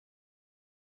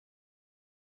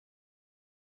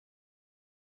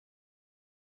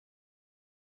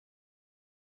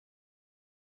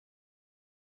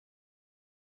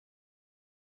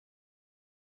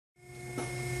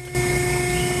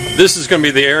This is going to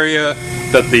be the area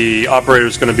that the operator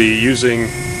is going to be using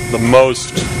the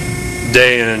most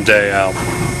day in and day out.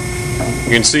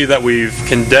 You can see that we've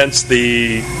condensed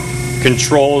the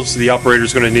controls the operator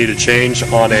is going to need to change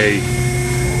on a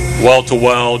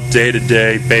weld-to-weld,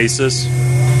 day-to-day basis.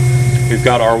 We've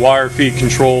got our wire feed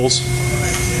controls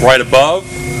right above,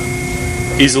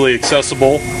 easily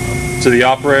accessible to the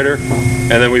operator,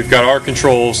 and then we've got our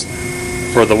controls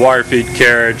for the wire feed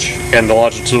carriage and the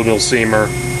longitudinal seamer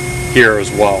here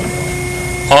as well.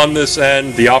 On this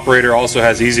end, the operator also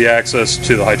has easy access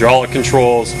to the hydraulic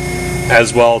controls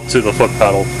as well to the foot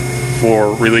pedal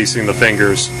for releasing the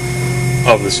fingers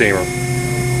of the seamer.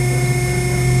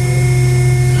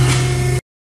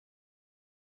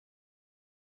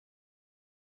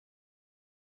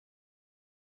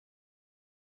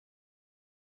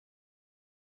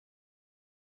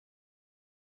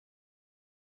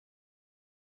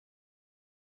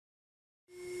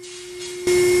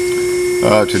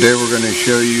 Today we're going to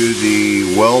show you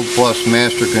the Weld Plus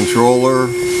Master Controller,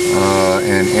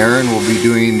 and Aaron will be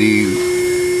doing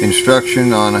the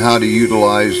instruction on how to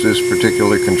utilize this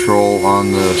particular control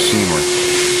on the seamer.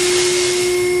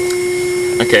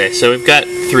 Okay, so we've got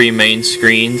three main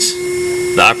screens: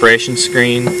 the operation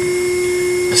screen,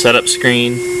 a setup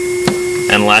screen,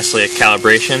 and lastly a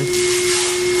calibration.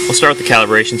 We'll start with the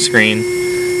calibration screen.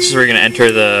 This is where you're going to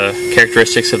enter the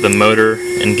characteristics of the motor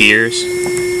and gears.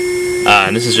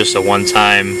 And this is just a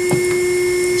one-time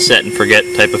set and forget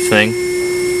type of thing.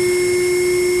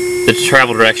 The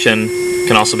travel direction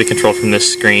can also be controlled from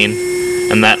this screen,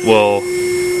 and that will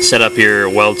set up your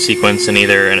weld sequence in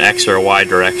either an X or a Y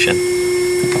direction.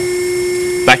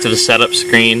 Back to the setup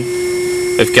screen,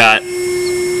 we've got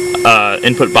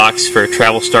input box for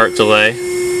travel start delay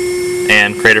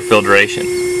and crater fill duration.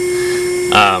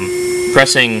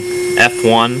 Pressing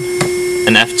F1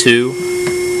 and F2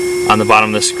 on the bottom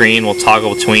of the screen will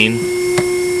toggle between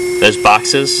those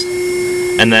boxes,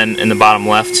 and then in the bottom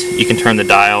left you can turn the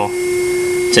dial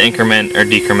to increment or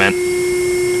decrement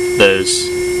those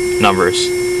numbers.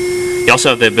 You also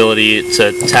have the ability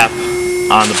to tap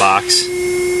on the box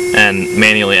and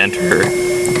manually enter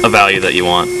a value that you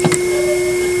want.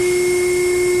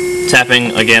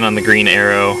 Tapping again on the green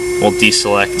arrow will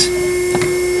deselect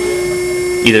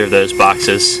either of those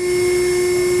boxes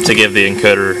to give the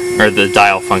encoder or the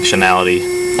dial functionality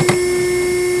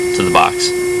to the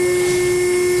box.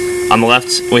 On the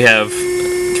left we have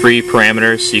three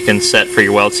parameters you can set for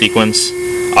your weld sequence: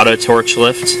 auto torch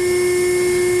lift,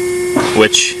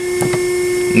 which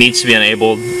needs to be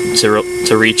enabled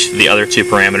to reach the other two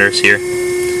parameters here.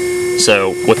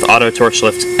 So with auto torch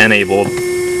lift enabled,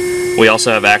 we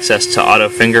also have access to auto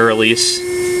finger release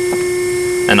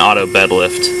and auto bed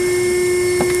lift.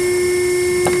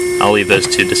 I'll leave those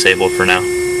two disabled for now.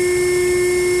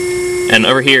 And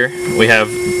over here we have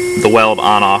the weld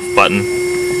on-off button,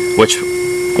 which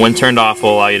when turned off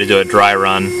will allow you to do a dry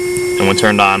run, and when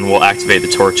turned on will activate the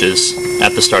torches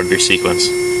at the start of your sequence.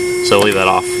 So we'll leave that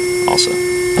off also.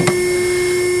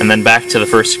 And then back to the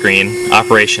first screen,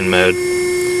 operation mode.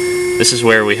 This is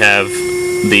where we have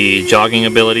the jogging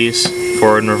abilities,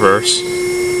 forward and reverse,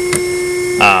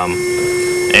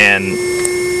 and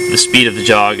the speed of the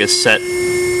jog is set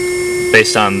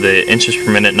based on the inches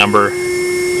per minute number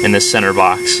in this center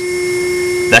box.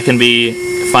 That can be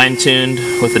fine-tuned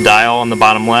with the dial on the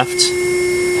bottom left,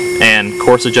 and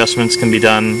course adjustments can be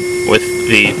done with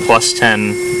the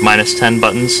 +10, -10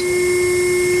 buttons.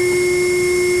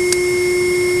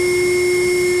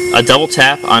 A double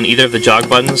tap on either of the jog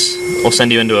buttons will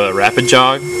send you into a rapid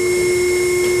jog,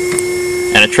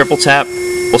 and a triple tap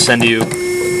will send you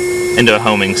into a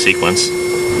homing sequence,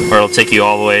 where it'll take you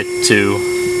all the way to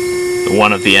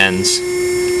one of the ends,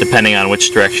 depending on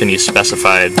which direction you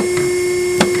specified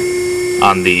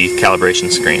on the calibration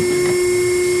screen.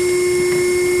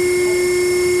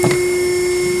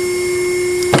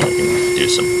 We can do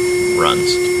some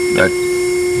runs.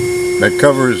 That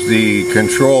covers the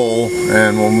control,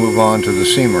 and we'll move on to the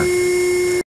seamer.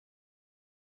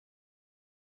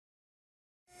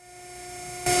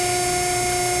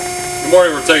 Good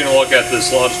morning. We're taking a look at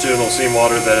this longitudinal seam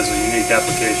water that is a unique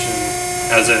application,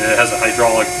 as in it has a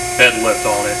hydraulic bed lift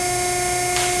on it.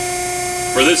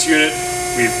 For this unit,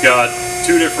 we've got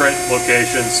two different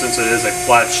locations, since it is a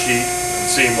flat sheet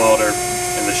seam welder,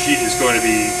 and the sheet is going to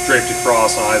be draped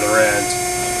across on either end,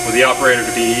 with the operator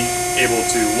to be able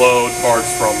to load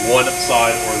parts from one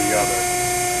side or the other.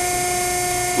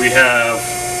 We have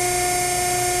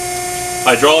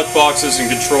hydraulic boxes and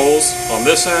controls on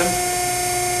this end,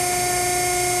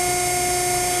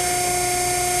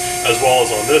 as well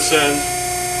as on this end,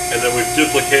 and then we've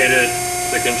duplicated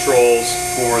the controls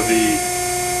for the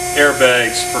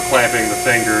airbags for clamping the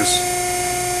fingers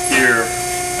here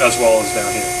as well as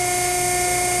down here.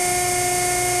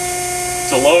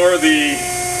 To lower the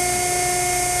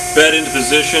bed into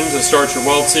position to start your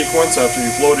weld sequence after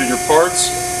you've loaded your parts,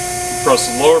 you press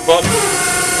the lower button,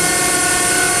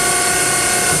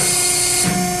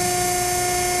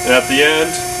 and at the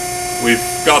end we've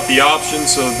got the option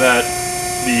so that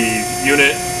the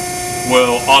unit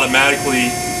will automatically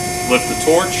lift the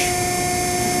torch,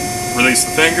 release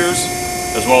the fingers,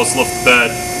 as well as lift the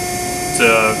bed to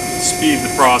speed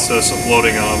the process of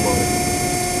loading and unloading.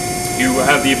 You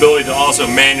have the ability to also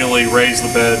manually raise the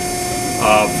bed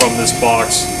from this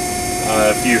box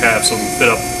if you have some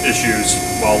fit-up issues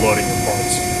while loading your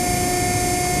parts.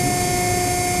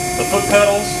 The foot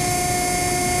pedals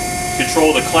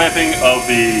control the clamping of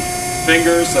the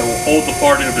fingers that will hold the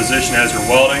part in position as you're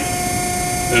welding.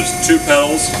 There's 2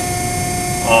 pedals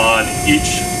on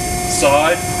each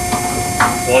side,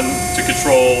 one to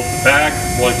control the back,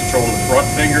 one to control the front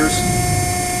fingers,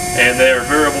 and they are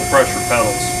variable pressure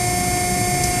pedals.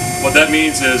 What that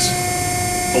means is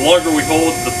the longer we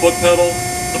hold the foot pedal,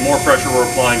 the more pressure we're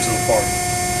applying to the part.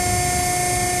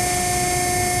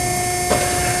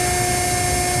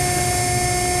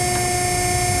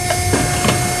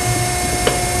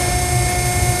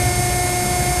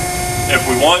 If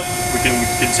we want, we can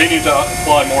continue to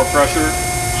apply more pressure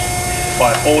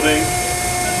by holding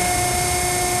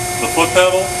the foot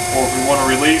pedal, or if we want to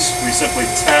release, we simply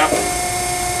tap the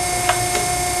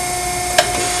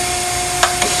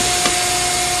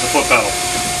foot pedal,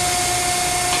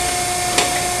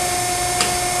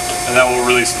 and that will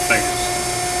release the fingers.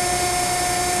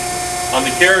 On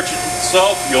the carriage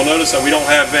itself, you'll notice that we don't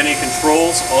have any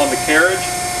controls on the carriage.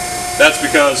 That's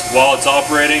because while it's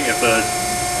operating, if the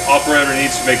operator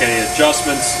needs to make any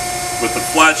adjustments with the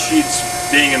flat sheets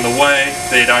being in the way,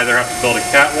 they'd either have to build a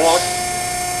catwalk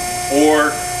or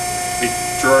be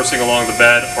traversing along the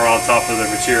bed or on top of the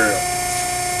material.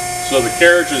 So the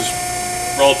carriage is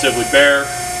relatively bare.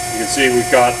 You can see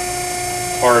we've got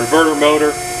our inverter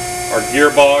motor, our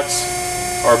gearbox,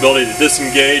 our ability to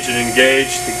disengage and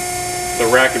engage the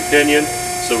rack and pinion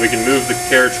so we can move the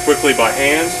carriage quickly by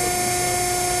hand.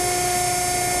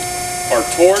 Our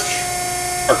torch,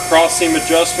 our cross seam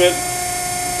adjustment,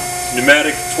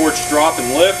 pneumatic torch drop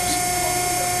and lift,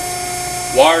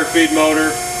 wire feed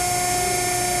motor,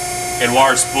 and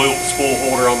wire spool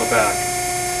holder on the back.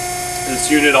 This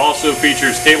unit also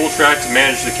features cable track to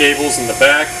manage the cables in the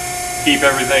back, keep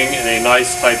everything in a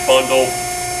nice tight bundle,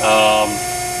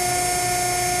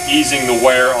 easing the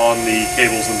wear on the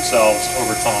cables themselves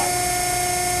over time.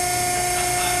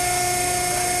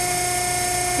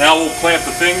 Now we'll clamp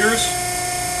the fingers.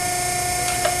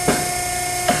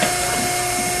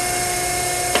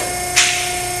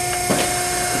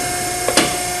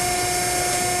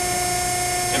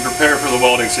 And prepare for the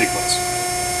welding sequence.